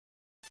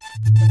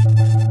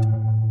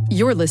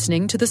You're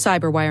listening to the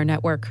Cyberwire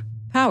Network,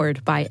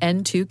 powered by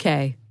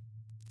N2K.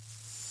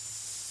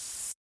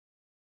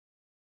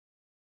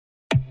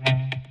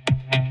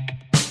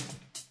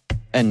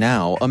 And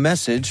now, a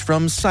message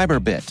from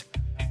Cyberbit.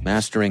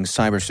 Mastering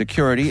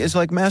cybersecurity is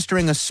like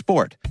mastering a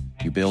sport.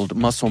 You build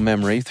muscle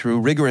memory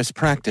through rigorous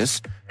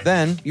practice,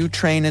 then you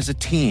train as a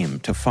team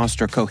to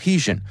foster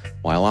cohesion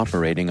while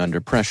operating under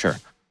pressure.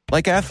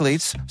 Like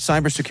athletes,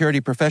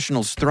 cybersecurity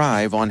professionals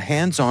thrive on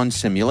hands-on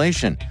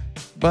simulation.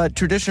 But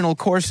traditional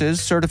courses,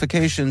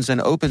 certifications, and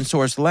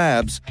open-source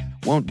labs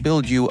won't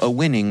build you a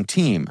winning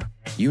team.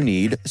 You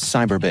need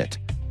Cyberbit.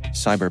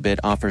 Cyberbit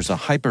offers a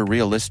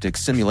hyper-realistic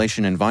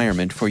simulation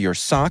environment for your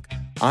SOC,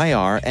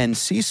 IR, and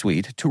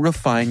C-suite to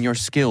refine your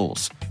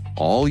skills,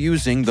 all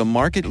using the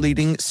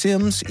market-leading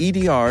SIMs,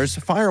 EDRs,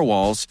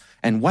 firewalls,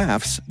 and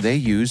WAFs they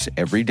use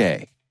every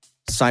day.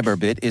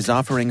 Cyberbit is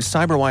offering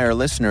Cyberwire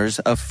listeners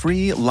a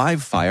free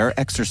live-fire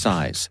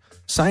exercise.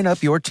 Sign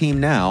up your team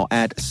now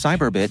at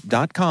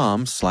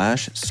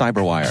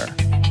cyberbit.com/cyberwire.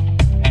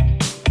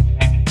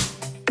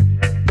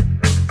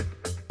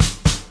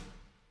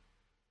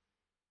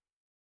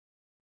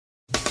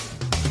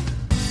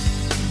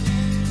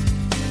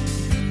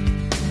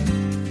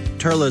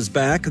 Turla's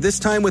back, this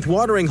time with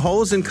watering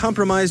holes in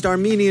compromised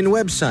Armenian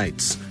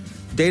websites.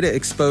 Data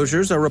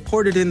exposures are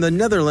reported in the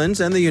Netherlands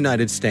and the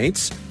United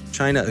States.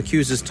 China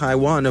accuses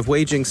Taiwan of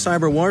waging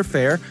cyber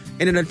warfare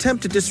in an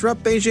attempt to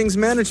disrupt Beijing's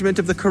management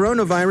of the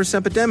coronavirus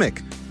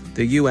epidemic.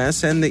 The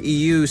U.S. and the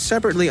EU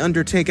separately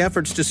undertake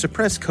efforts to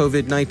suppress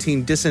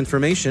COVID-19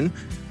 disinformation,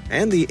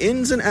 and the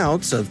ins and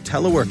outs of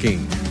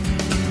teleworking.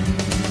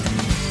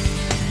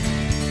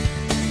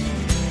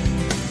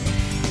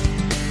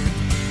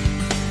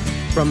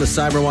 From the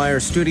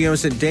Cyberwire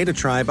studios at Data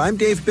Tribe, I'm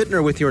Dave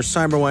Bittner with your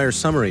Cyberwire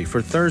summary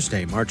for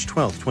Thursday, March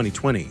 12,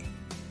 2020.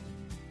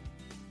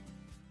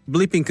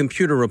 Bleeping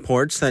Computer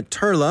reports that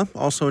Turla,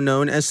 also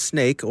known as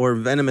Snake or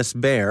Venomous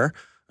Bear,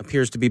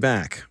 appears to be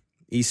back.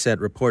 ESET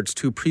reports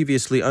two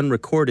previously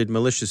unrecorded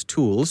malicious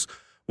tools,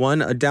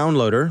 one a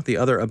downloader, the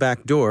other a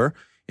backdoor,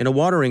 in a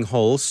watering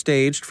hole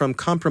staged from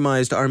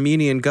compromised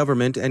Armenian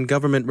government and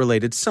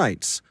government-related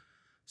sites.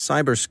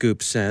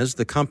 Cyberscoop says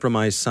the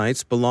compromised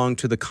sites belong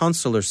to the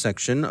consular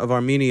section of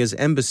Armenia's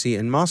embassy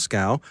in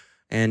Moscow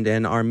and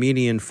an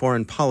Armenian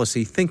foreign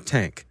policy think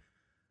tank.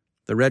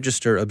 The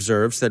Register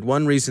observes that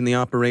one reason the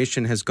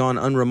operation has gone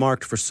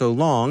unremarked for so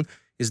long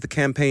is the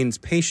campaign's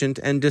patience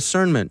and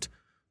discernment.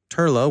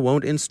 Turla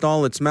won't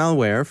install its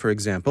malware, for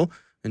example,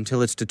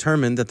 until it's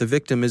determined that the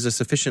victim is a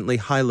sufficiently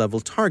high-level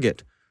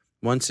target.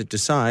 Once it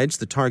decides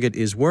the target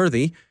is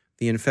worthy,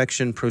 the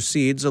infection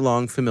proceeds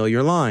along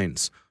familiar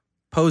lines,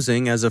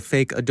 posing as a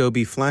fake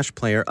Adobe Flash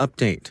Player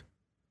update.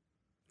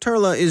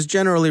 Turla is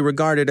generally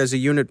regarded as a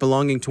unit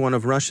belonging to one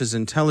of Russia's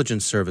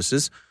intelligence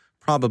services,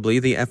 probably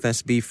the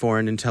FSB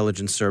Foreign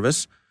Intelligence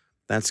Service.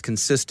 That's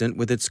consistent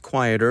with its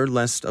quieter,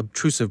 less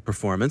obtrusive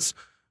performance,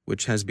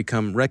 which has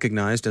become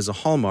recognized as a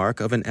hallmark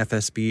of an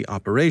FSB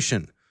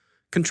operation.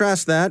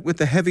 Contrast that with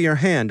the heavier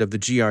hand of the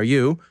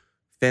GRU.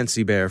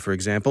 Fancy Bear, for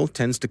example,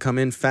 tends to come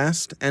in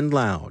fast and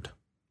loud.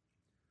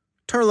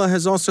 Turla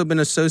has also been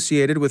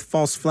associated with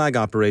false flag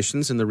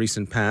operations in the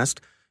recent past,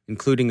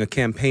 including a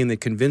campaign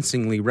that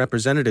convincingly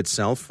represented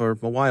itself, for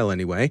a while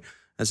anyway,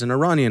 as an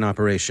Iranian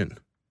operation.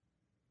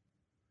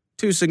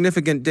 Two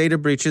significant data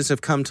breaches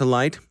have come to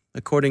light.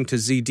 According to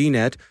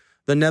ZDNet,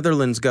 the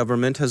Netherlands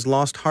government has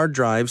lost hard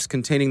drives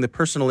containing the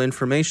personal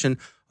information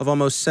of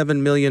almost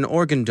 7 million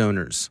organ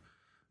donors.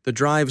 The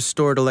drives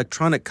stored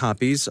electronic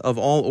copies of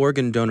all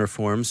organ donor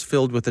forms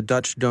filled with the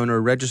Dutch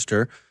donor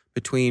register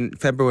between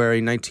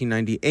February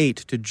 1998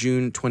 to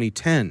June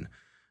 2010.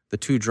 The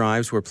two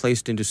drives were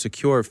placed into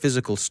secure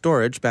physical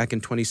storage back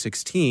in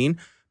 2016,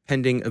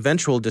 pending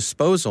eventual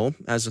disposal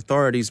as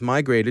authorities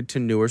migrated to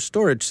newer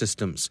storage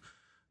systems.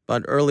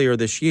 But earlier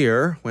this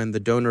year, when the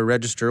donor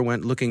register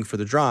went looking for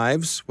the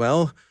drives,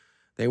 well,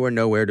 they were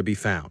nowhere to be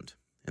found,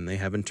 and they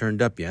haven't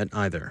turned up yet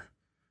either.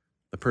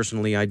 The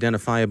personally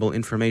identifiable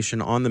information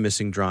on the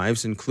missing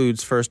drives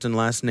includes first and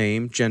last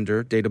name,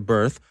 gender, date of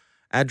birth,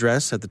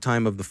 address at the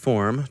time of the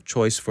form,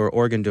 choice for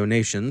organ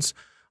donations,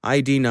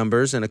 ID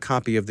numbers, and a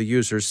copy of the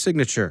user's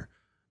signature.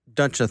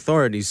 Dutch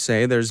authorities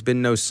say there's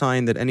been no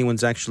sign that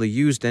anyone's actually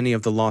used any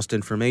of the lost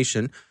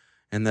information,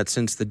 and that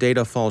since the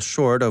data falls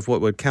short of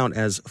what would count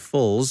as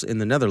fulls in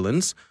the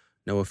Netherlands,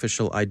 no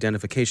official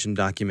identification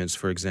documents,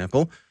 for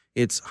example,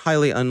 it's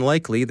highly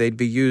unlikely they'd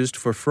be used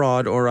for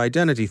fraud or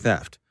identity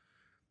theft.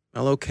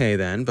 Well, okay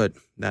then, but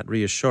that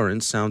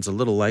reassurance sounds a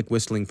little like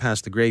whistling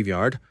past the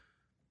graveyard,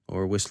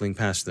 or whistling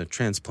past the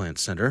transplant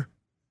center.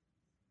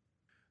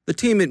 The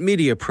team at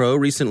MediaPro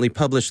recently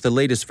published the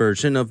latest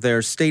version of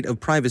their State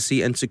of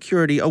Privacy and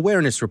Security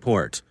Awareness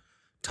Report.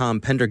 Tom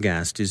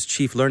Pendergast is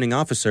Chief Learning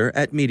Officer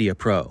at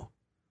MediaPro.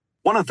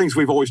 One of the things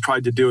we've always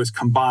tried to do is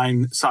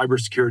combine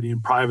cybersecurity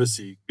and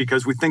privacy,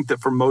 because we think that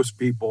for most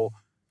people,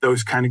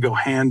 those kind of go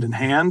hand in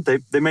hand.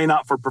 They may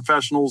not for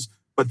professionals,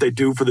 but they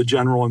do for the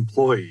general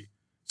employee.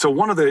 So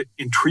one of the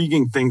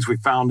intriguing things we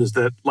found is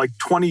that like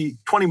 20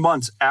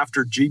 months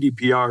after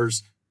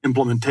GDPR's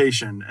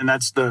implementation, and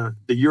that's the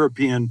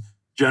European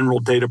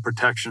General Data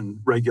Protection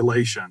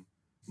Regulation,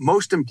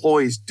 most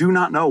employees do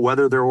not know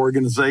whether their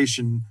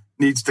organization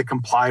needs to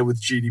comply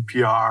with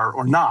GDPR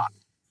or not.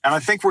 And I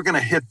think we're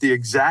going to hit the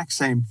exact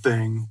same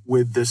thing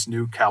with this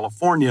new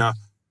California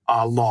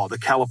law, the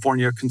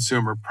California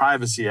Consumer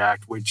Privacy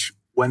Act, which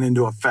went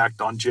into effect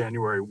on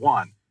January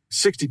 1.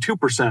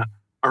 62%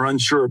 are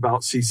unsure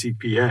about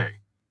CCPA.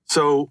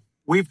 So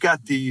we've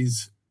got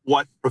these,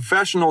 what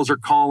professionals are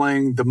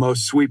calling the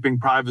most sweeping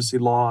privacy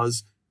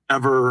laws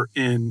ever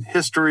in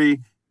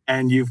history,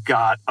 and you've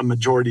got a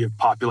majority of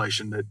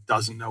population that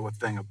doesn't know a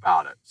thing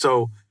about it.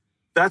 So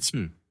that's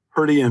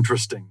pretty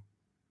interesting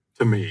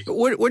to me.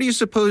 What do you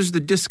suppose the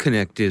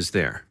disconnect is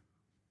there?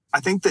 I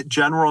think that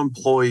general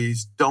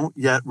employees don't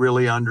yet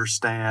really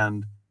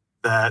understand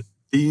that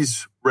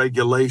these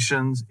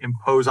regulations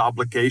impose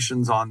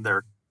obligations on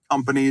their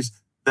companies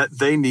that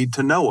they need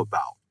to know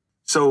about.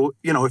 So,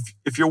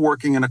 if you're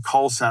working in a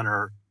call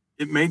center,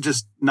 it may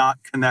just not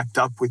connect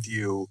up with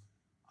you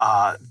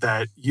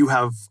that you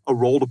have a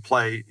role to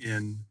play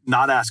in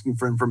not asking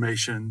for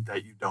information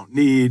that you don't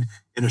need,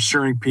 in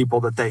assuring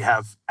people that they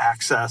have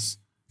access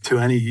to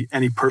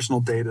any personal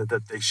data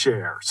that they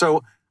share.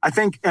 So I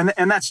think, and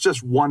that's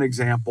just one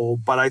example,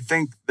 but I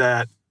think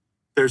that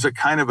there's a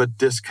kind of a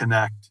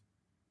disconnect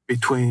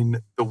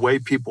between the way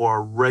people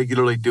are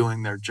regularly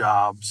doing their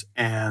jobs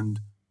and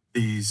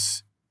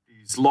these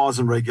laws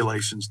and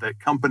regulations that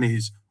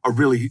companies are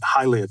really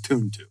highly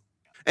attuned to.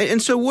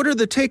 And so what are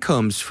the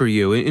take-homes for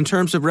you in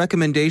terms of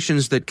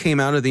recommendations that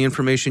came out of the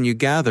information you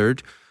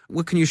gathered?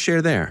 What can you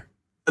share there?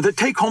 The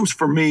take-homes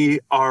for me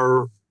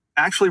are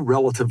actually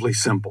relatively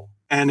simple.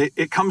 And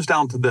it comes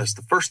down to this.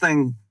 The first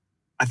thing,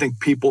 I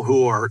think people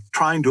who are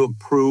trying to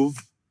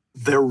improve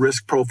their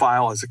risk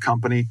profile as a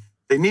company,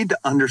 they need to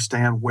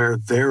understand where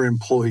their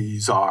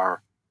employees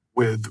are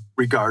with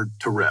regard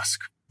to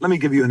risk. Let me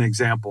give you an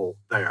example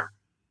there.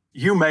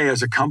 You may,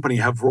 as a company,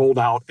 have rolled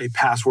out a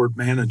password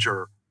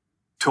manager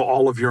to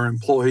all of your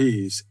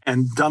employees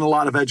and done a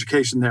lot of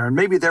education there. And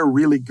maybe they're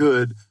really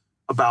good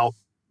about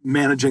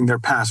managing their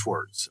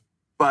passwords.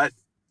 But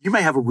you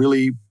may have a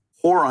really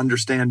poor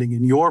understanding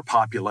in your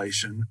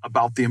population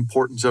about the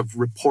importance of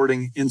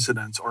reporting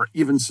incidents or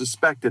even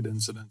suspected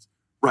incidents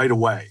right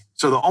away.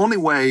 So the only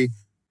way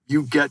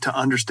you get to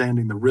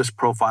understanding the risk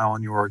profile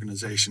in your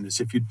organization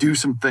is if you do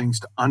some things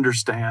to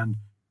understand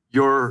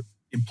your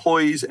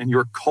employees and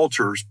your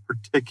culture's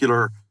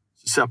particular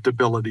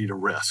susceptibility to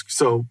risk.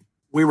 So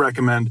we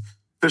recommend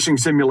phishing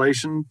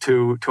simulation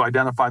to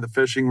identify the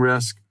phishing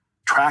risk,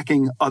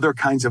 tracking other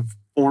kinds of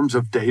forms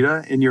of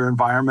data in your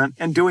environment,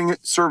 and doing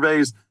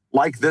surveys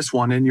like this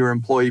one in your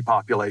employee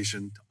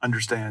population to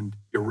understand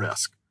your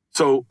risk.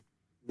 So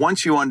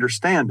once you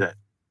understand it,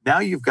 now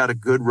you've got a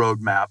good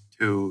roadmap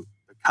to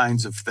the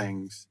kinds of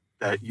things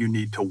that you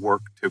need to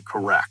work to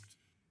correct.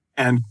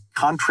 And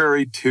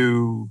contrary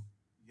to,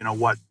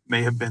 what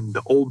may have been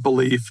the old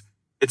belief,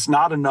 it's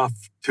not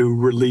enough to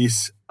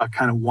release a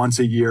kind of once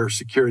a year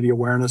security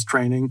awareness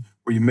training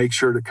where you make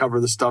sure to cover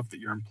the stuff that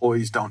your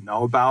employees don't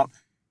know about.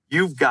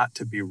 You've got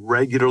to be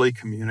regularly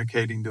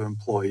communicating to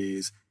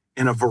employees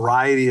in a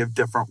variety of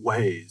different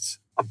ways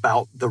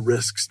about the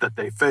risks that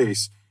they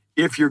face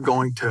if you're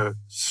going to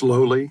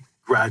slowly,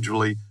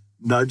 gradually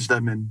nudge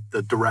them in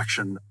the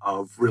direction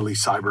of really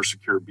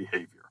cybersecure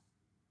behavior.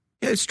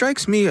 Yeah, it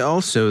strikes me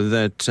also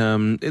that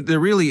there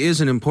really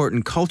is an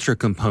important culture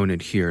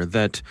component here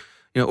that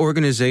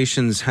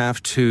organizations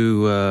have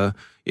to,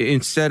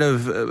 instead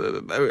of,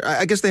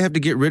 I guess they have to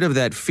get rid of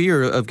that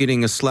fear of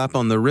getting a slap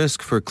on the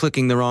wrist for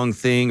clicking the wrong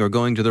thing or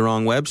going to the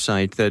wrong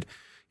website, that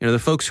the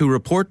folks who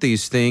report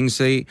these things,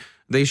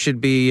 they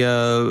should be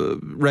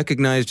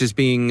recognized as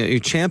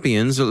being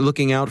champions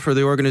looking out for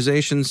the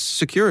organization's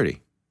security.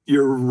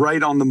 You're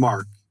right on the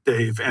mark,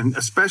 Dave, and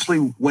especially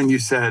when you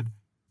said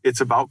it's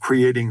about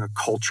creating a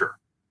culture.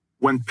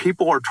 When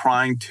people are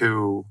trying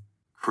to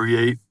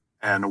create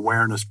an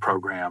awareness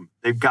program,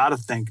 they've got to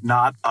think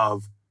not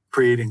of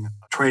creating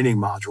a training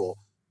module,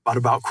 but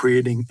about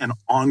creating an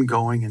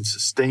ongoing and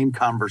sustained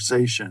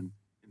conversation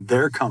in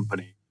their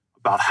company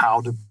about how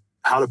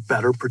to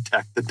better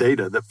protect the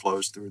data that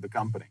flows through the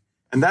company.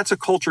 And that's a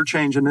culture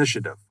change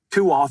initiative.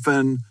 Too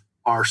often,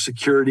 our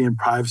security and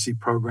privacy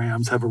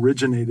programs have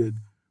originated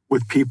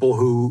with people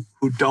who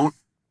don't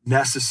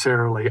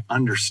necessarily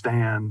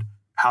understand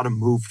how to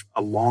move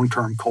a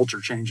long-term culture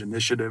change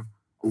initiative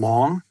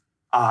along.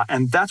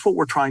 And that's what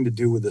we're trying to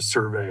do with this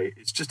survey,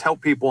 is just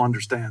help people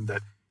understand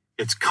that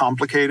it's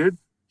complicated.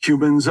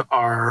 Humans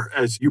are,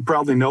 as you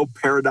probably know,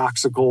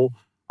 paradoxical,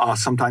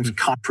 sometimes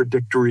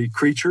contradictory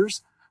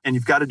creatures. And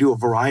you've got to do a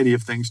variety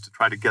of things to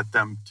try to get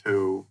them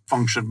to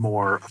function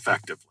more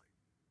effectively.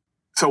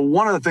 So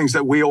one of the things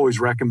that we always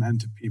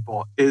recommend to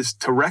people is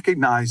to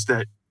recognize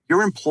that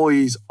your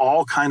employees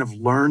all kind of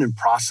learn and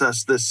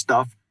process this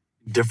stuff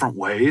in different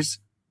ways.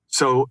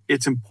 So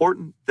it's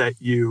important that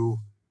you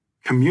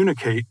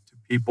communicate to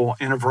people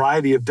in a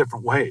variety of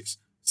different ways.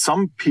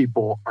 Some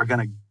people are going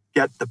to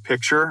get the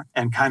picture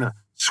and kind of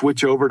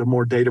switch over to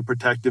more data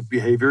protective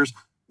behaviors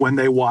when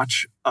they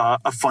watch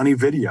a funny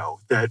video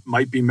that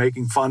might be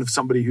making fun of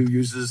somebody who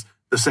uses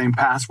the same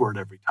password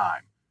every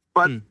time.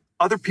 But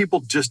other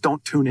people just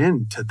don't tune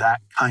in to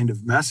that kind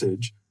of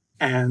message.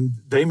 And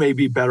they may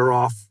be better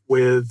off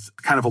with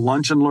kind of a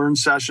lunch and learn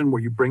session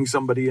where you bring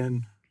somebody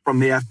in from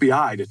the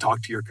FBI to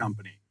talk to your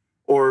company.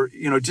 Or,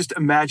 just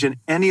imagine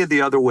any of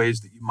the other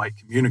ways that you might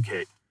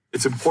communicate.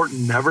 It's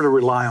important never to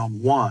rely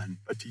on one,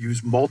 but to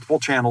use multiple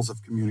channels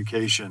of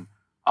communication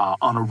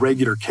on a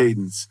regular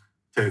cadence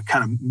to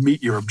kind of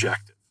meet your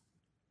objective.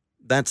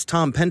 That's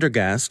Tom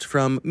Pendergast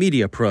from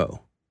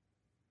MediaPro.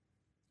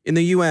 In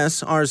the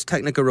U.S., Ars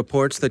Technica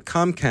reports that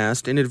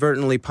Comcast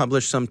inadvertently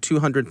published some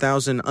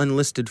 200,000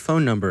 unlisted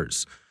phone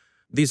numbers.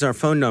 These are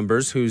phone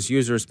numbers whose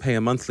users pay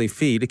a monthly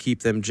fee to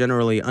keep them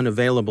generally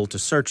unavailable to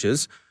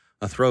searches,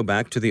 a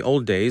throwback to the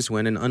old days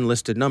when an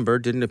unlisted number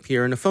didn't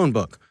appear in a phone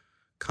book.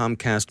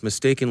 Comcast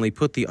mistakenly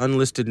put the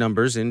unlisted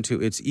numbers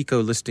into its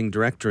eco-listing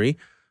directory,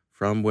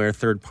 from where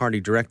third-party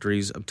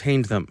directories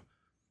obtained them.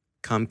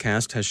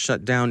 Comcast has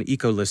shut down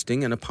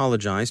eco-listing and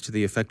apologized to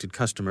the affected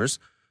customers.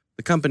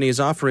 The company is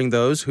offering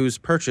those whose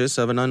purchase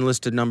of an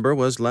unlisted number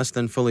was less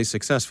than fully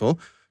successful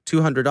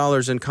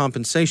 $200 in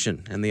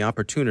compensation and the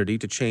opportunity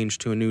to change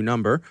to a new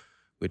number,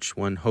 which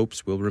one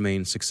hopes will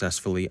remain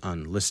successfully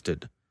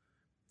unlisted.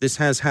 This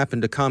has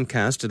happened to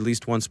Comcast at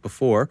least once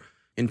before.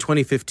 In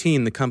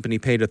 2015, the company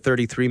paid a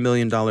 $33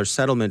 million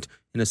settlement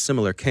in a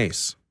similar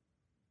case.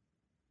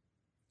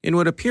 In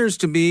what appears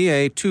to be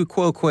a tu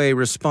quoque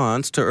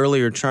response to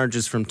earlier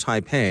charges from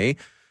Taipei,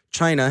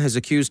 China has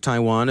accused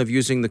Taiwan of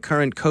using the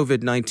current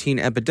COVID-19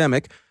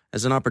 epidemic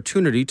as an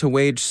opportunity to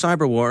wage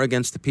cyber war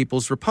against the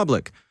People's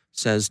Republic,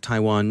 says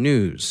Taiwan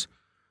News.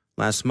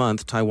 Last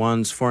month,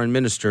 Taiwan's Foreign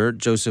Minister,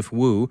 Joseph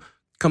Wu,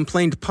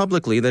 complained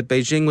publicly that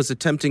Beijing was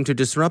attempting to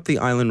disrupt the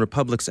island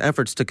republic's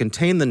efforts to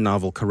contain the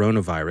novel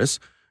coronavirus,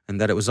 and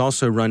that it was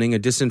also running a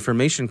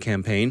disinformation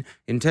campaign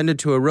intended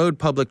to erode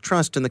public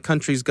trust in the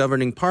country's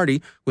governing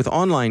party with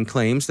online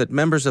claims that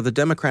members of the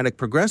Democratic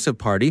Progressive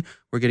Party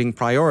were getting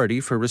priority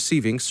for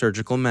receiving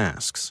surgical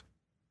masks.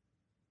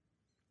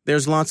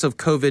 There's lots of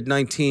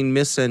COVID-19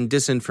 mis- and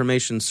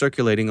disinformation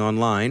circulating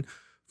online,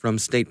 from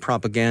state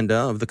propaganda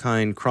of the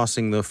kind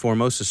crossing the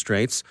Formosa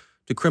Straits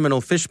to criminal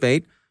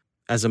fishbait.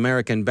 As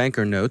American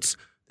Banker notes,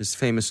 this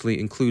famously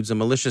includes a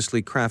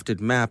maliciously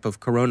crafted map of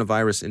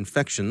coronavirus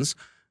infections,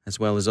 as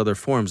well as other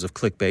forms of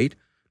clickbait.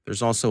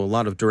 There's also a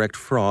lot of direct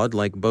fraud,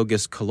 like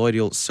bogus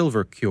colloidal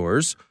silver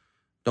cures.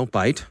 Don't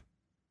bite.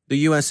 The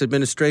U.S.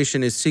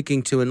 administration is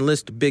seeking to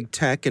enlist big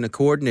tech in a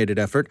coordinated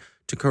effort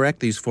to correct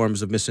these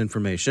forms of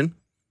misinformation.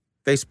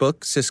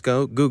 Facebook,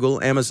 Cisco,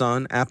 Google,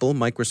 Amazon, Apple,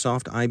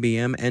 Microsoft,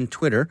 IBM, and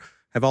Twitter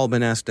have all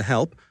been asked to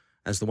help,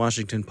 as the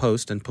Washington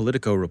Post and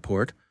Politico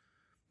report.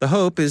 The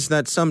hope is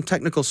that some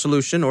technical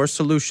solution or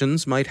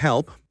solutions might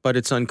help, but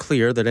it's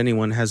unclear that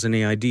anyone has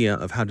any idea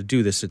of how to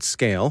do this at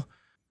scale.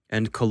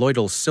 And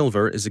colloidal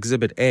silver is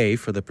Exhibit A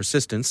for the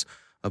persistence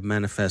of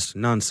manifest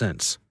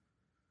nonsense.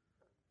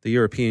 The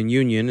European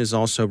Union is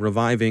also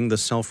reviving the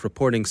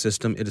self-reporting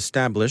system it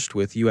established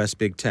with U.S.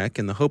 big tech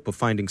in the hope of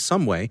finding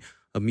some way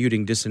of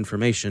muting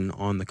disinformation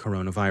on the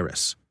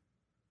coronavirus.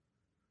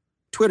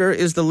 Twitter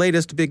is the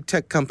latest big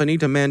tech company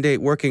to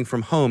mandate working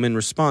from home in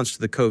response to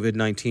the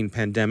COVID-19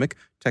 pandemic,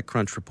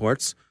 TechCrunch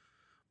reports.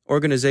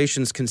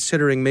 Organizations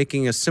considering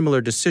making a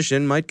similar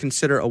decision might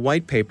consider a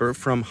white paper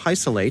from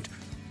Hysolate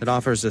that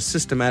offers a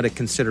systematic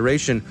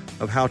consideration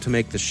of how to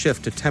make the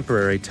shift to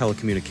temporary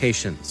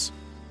telecommunications.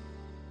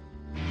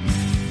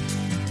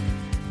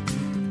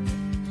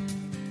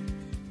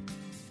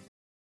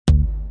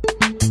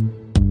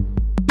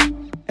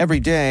 Every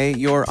day,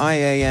 your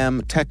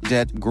IAM tech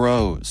debt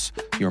grows.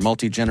 Your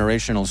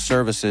multi-generational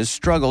services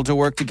struggle to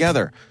work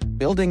together.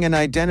 Building an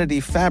identity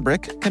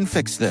fabric can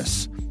fix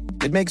this.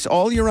 It makes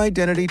all your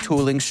identity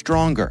tooling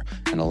stronger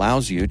and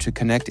allows you to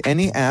connect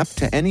any app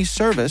to any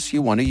service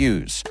you want to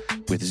use,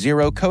 with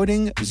zero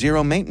coding,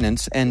 zero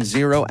maintenance, and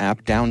zero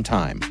app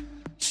downtime.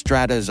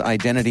 Strata's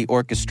identity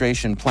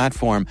orchestration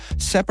platform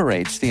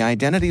separates the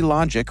identity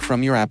logic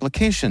from your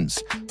applications,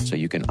 so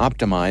you can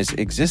optimize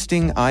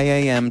existing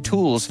IAM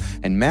tools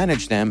and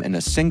manage them in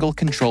a single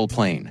control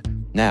plane.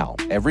 Now,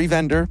 every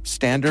vendor,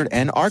 standard,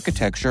 and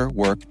architecture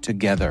work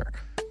together.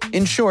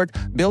 In short,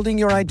 building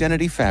your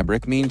identity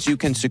fabric means you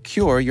can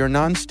secure your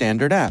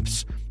non-standard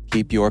apps,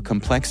 keep your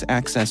complex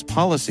access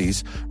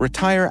policies,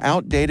 retire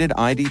outdated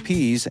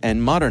IDPs,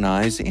 and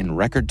modernize in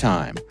record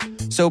time.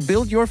 So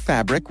build your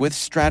fabric with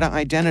Strata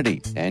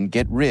Identity and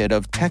get rid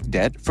of tech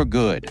debt for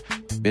good.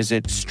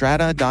 Visit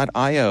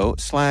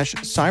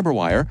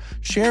strata.io/cyberwire,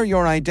 share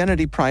your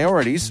identity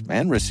priorities,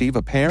 and receive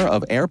a pair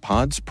of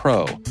AirPods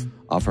Pro.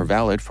 Offer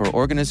valid for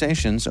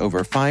organizations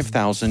over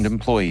 5,000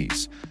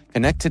 employees.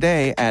 Connect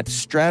today at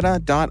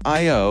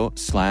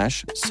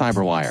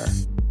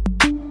strata.io/cyberwire.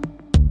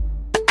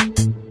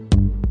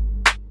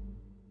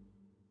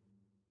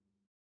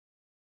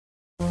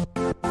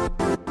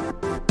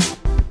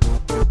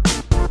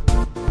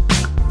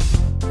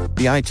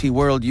 The IT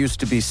world used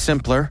to be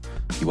simpler.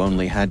 You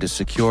only had to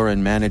secure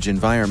and manage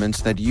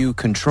environments that you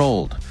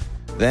controlled.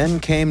 Then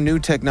came new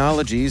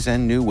technologies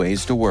and new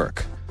ways to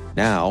work.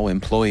 Now,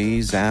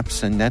 employees,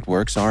 apps, and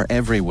networks are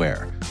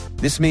everywhere.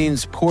 This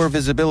means poor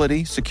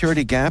visibility,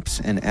 security gaps,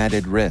 and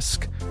added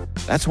risk.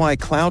 That's why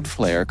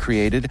Cloudflare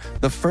created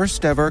the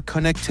first-ever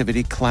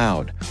connectivity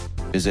cloud.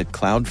 Visit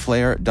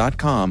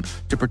cloudflare.com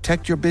to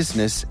protect your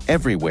business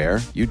everywhere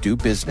you do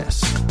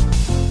business.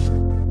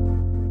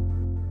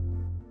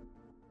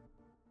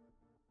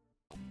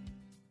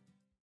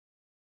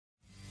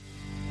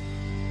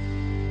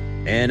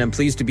 And I'm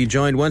pleased to be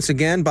joined once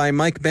again by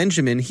Mike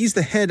Benjamin. He's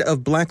the head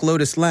of Black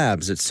Lotus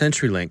Labs at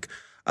CenturyLink.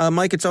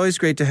 Mike, it's always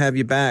great to have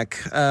you back.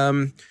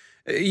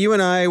 You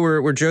and I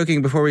were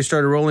joking before we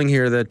started rolling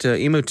here that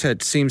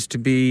Emotet seems to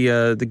be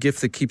the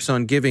gift that keeps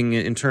on giving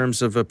in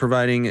terms of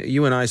providing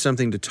you and I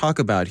something to talk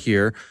about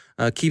here.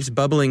 Keeps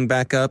bubbling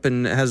back up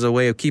and has a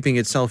way of keeping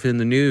itself in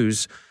the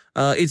news.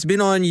 It's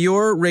been on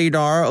your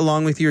radar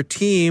along with your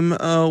team.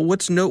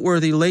 What's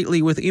noteworthy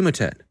lately with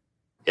Emotet?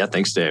 Yeah,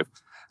 thanks, Dave.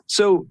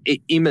 So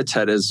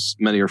Emotet, as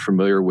many are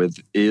familiar with,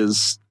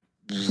 is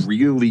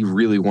really,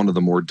 really one of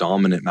the more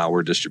dominant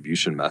malware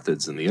distribution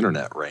methods in the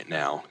internet right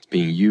now. It's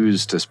being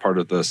used as part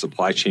of the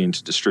supply chain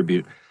to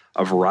distribute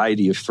a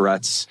variety of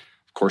threats.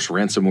 Of course,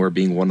 ransomware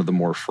being one of the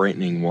more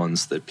frightening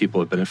ones that people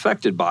have been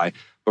affected by.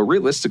 But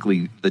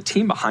realistically, the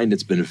team behind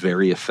it's been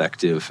very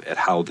effective at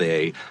how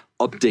they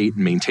update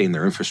and maintain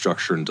their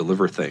infrastructure and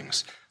deliver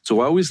things.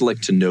 So I always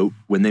like to note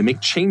when they make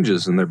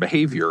changes in their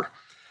behavior.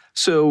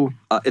 So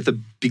at the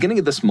beginning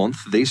of this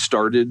month, they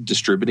started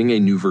distributing a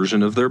new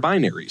version of their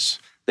binaries.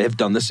 They have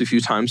done this a few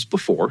times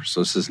before,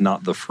 so this is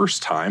not the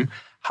first time.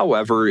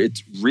 However,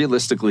 it's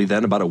realistically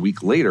then about a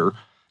week later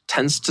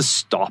tends to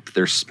stop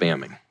their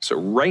spamming. So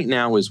right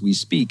now as we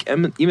speak,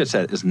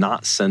 Emotet is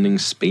not sending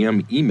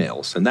spam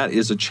emails, and that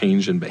is a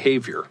change in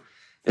behavior.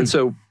 And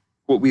so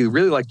what we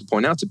really like to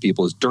point out to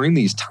people is during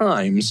these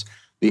times,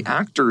 the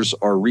actors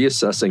are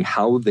reassessing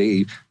how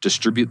they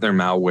distribute their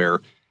malware,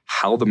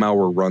 how the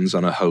malware runs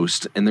on a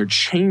host, and they're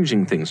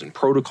changing things in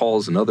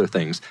protocols and other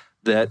things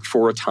that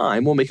for a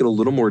time will make it a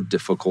little more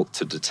difficult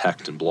to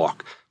detect and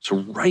block. So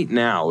right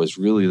now is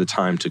really the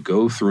time to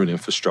go through an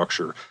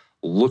infrastructure,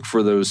 look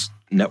for those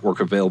network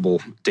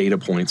available data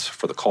points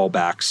for the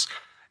callbacks,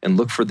 and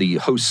look for the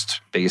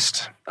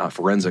host-based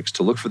forensics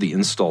to look for the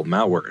installed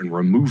malware and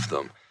remove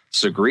them.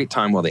 It's a great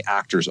time while the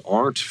actors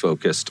aren't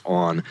focused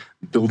on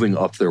building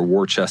up their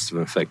war chest of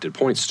infected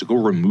points to go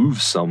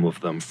remove some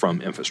of them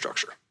from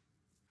infrastructure.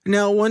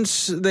 Now,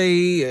 once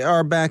they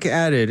are back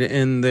at it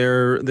and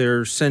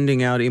they're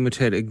sending out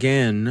Emotet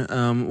again,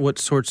 what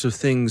sorts of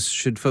things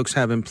should folks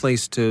have in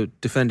place to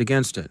defend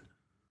against it?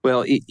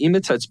 Well,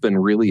 Emotet's been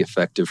really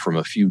effective from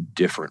a few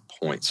different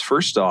points.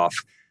 First off,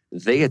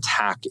 they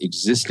attack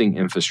existing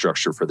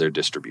infrastructure for their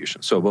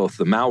distribution. So both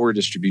the malware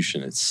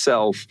distribution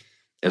itself,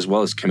 as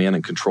well as command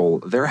and control,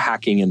 they're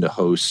hacking into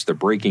hosts, they're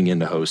breaking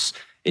into hosts,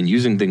 and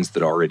using things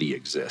that already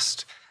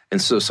exist.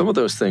 And so some of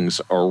those things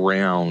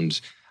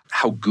around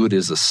how good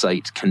is a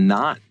site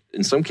cannot,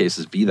 in some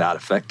cases, be that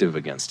effective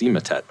against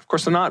Emotet. Of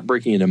course, they're not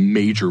breaking into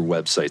major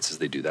websites as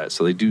they do that.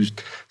 So they do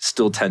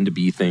still tend to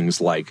be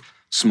things like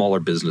smaller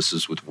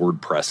businesses with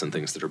WordPress and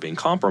things that are being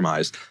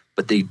compromised,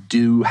 but they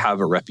do have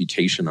a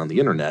reputation on the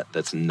internet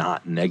that's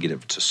not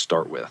negative to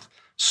start with.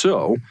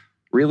 So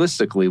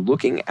realistically,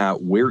 looking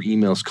at where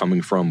email's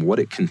coming from, what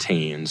it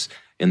contains,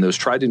 and those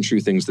tried and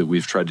true things that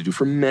we've tried to do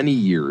for many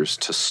years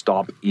to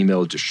stop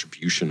email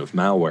distribution of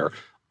malware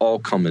all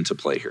come into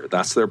play here.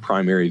 That's their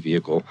primary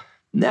vehicle.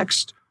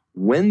 Next,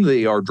 when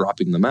they are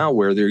dropping the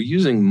malware, they're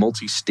using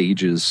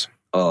multi-stages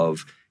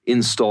of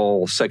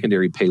install,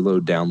 secondary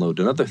payload, download,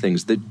 and other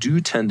things that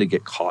do tend to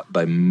get caught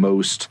by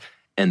most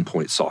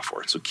endpoint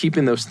software. So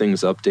keeping those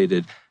things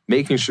updated,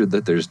 making sure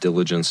that there's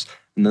diligence.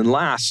 And then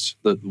last,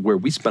 where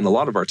we spend a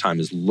lot of our time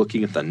is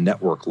looking at the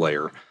network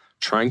layer,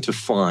 trying to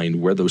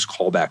find where those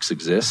callbacks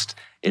exist.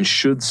 And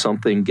should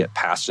something get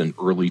past an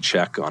early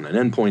check on an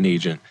endpoint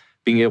agent,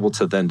 being able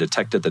to then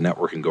detect at the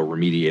network and go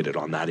remediate it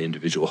on that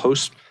individual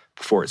host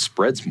before it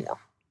spreads more.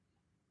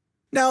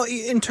 Now,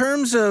 in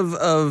terms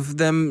of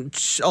them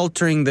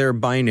altering their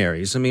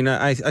binaries, I mean,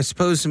 I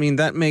suppose,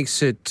 that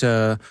makes it,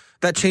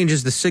 that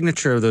changes the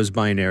signature of those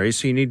binaries,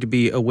 so you need to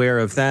be aware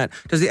of that.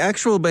 Does the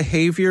actual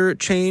behavior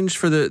change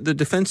for the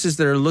defenses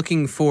that are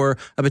looking for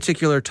a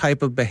particular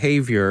type of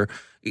behavior?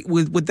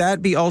 Would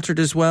that be altered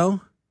as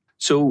well?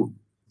 So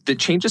the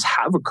changes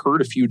have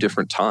occurred a few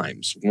different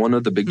times. One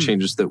of the big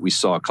changes that we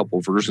saw a couple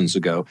versions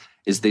ago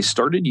is they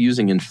started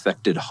using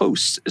infected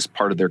hosts as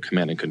part of their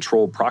command and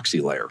control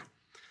proxy layer.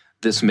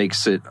 This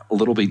makes it a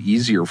little bit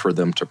easier for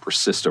them to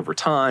persist over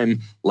time,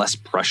 less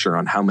pressure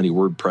on how many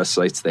WordPress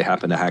sites they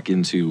happen to hack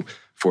into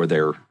for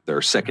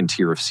their second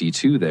tier of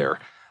C2 there.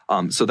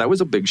 So that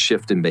was a big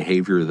shift in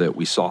behavior that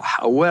we saw.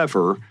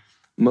 However,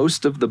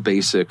 most of the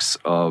basics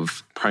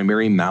of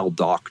primary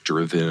maldoc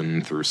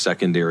driven through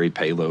secondary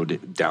payload,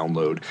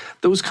 download,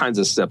 those kinds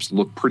of steps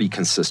look pretty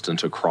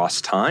consistent across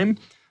time,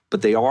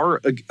 but they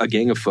are a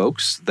gang of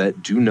folks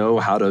that do know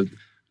how to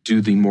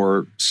do the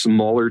more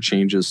smaller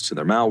changes to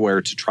their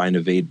malware to try and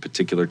evade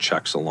particular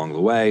checks along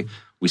the way.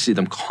 We see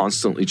them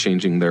constantly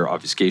changing their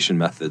obfuscation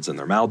methods and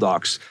their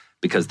maldocs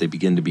because they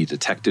begin to be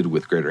detected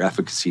with greater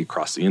efficacy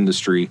across the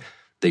industry.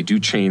 They do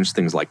change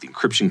things like the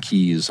encryption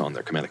keys on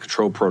their command and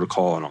control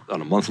protocol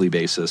on a monthly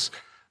basis.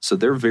 So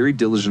they're very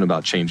diligent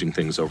about changing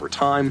things over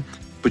time.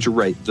 But you're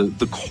right,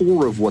 the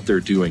core of what they're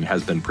doing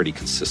has been pretty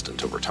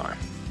consistent over time.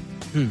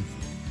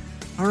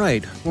 All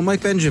right. Well,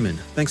 Mike Benjamin,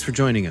 thanks for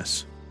joining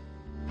us.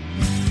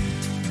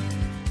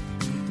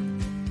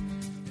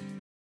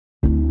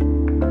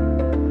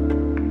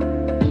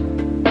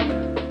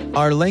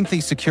 Are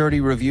lengthy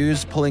security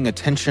reviews pulling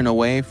attention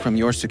away from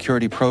your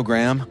security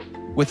program?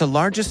 With the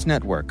largest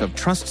network of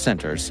trust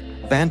centers,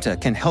 Vanta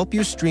can help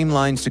you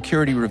streamline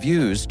security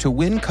reviews to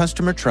win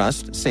customer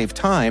trust, save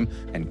time,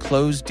 and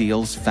close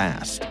deals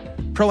fast.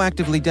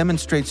 Proactively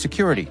demonstrate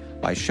security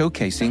by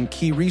showcasing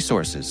key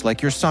resources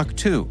like your SOC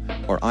 2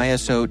 or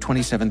ISO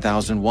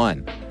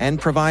 27001 and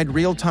provide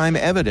real-time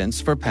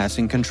evidence for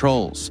passing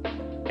controls.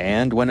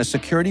 And when a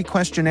security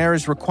questionnaire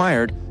is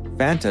required,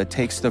 Vanta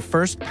takes the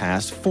first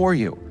pass for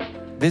you.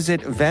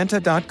 Visit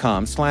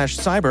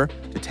vanta.com/cyber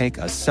to take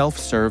a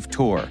self-serve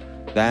tour.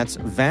 That's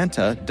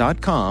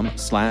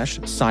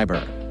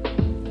vanta.com/cyber.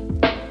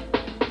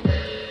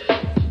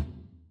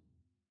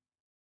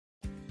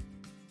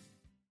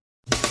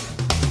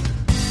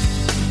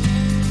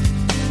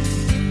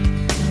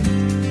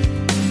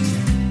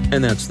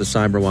 And that's the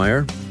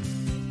Cyberwire.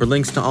 For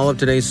links to all of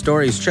today's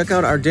stories, check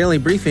out our daily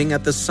briefing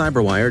at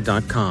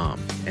thecyberwire.com.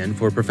 And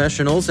for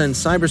professionals and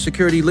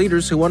cybersecurity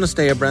leaders who want to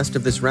stay abreast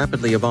of this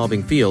rapidly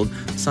evolving field,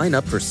 sign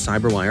up for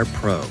Cyberwire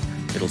Pro.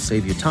 It'll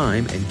save you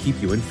time and keep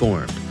you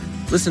informed.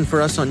 Listen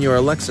for us on your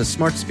Alexa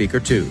smart speaker,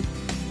 too.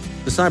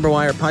 The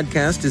Cyberwire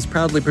podcast is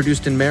proudly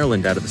produced in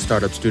Maryland out of the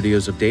startup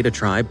studios of Data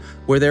Tribe,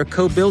 where they're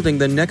co-building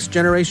the next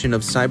generation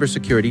of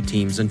cybersecurity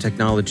teams and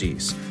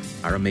technologies.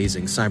 Our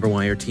amazing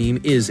Cyberwire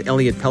team is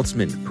Elliot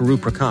Peltzman, Puru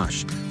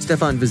Prakash,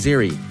 Stefan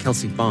Vaziri,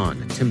 Kelsey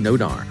Bond, Tim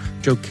Nodar,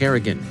 Joe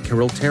Kerrigan,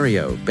 Carol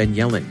Terrio, Ben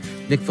Yellen,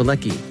 Nick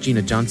Valecki,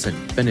 Gina Johnson,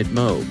 Bennett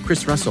Moe,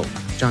 Chris Russell,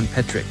 John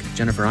Petrick,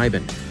 Jennifer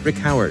Iben, Rick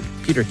Howard,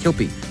 Peter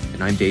Kilpie,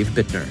 and I'm Dave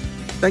Bittner.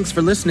 Thanks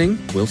for listening.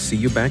 We'll see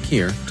you back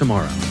here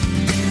tomorrow.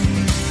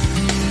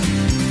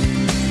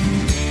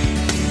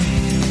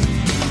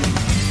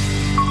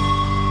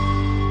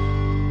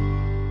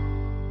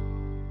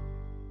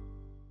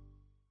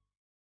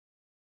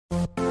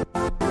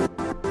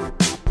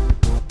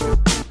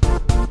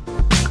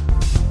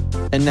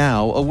 And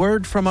now, a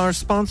word from our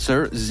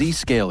sponsor,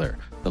 Zscaler,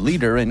 the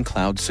leader in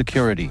cloud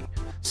security.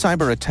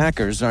 Cyber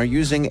attackers are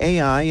using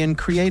AI in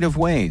creative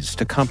ways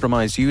to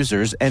compromise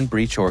users and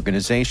breach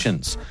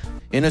organizations.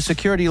 In a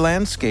security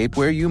landscape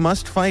where you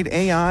must fight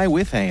AI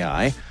with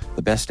AI,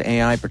 the best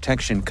AI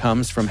protection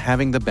comes from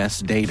having the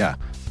best data.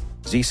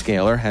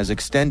 Zscaler has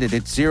extended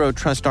its Zero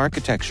Trust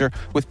architecture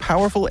with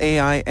powerful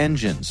AI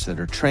engines that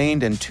are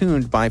trained and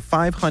tuned by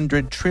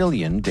 500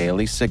 trillion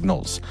daily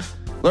signals.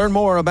 Learn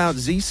more about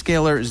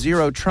Zscaler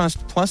Zero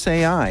Trust Plus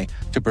AI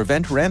to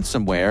prevent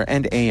ransomware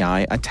and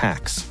AI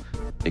attacks.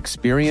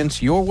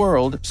 Experience your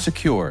world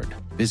secured.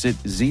 Visit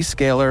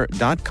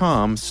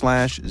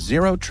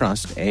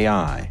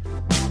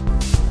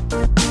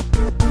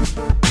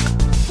zscaler.com/zerotrustai.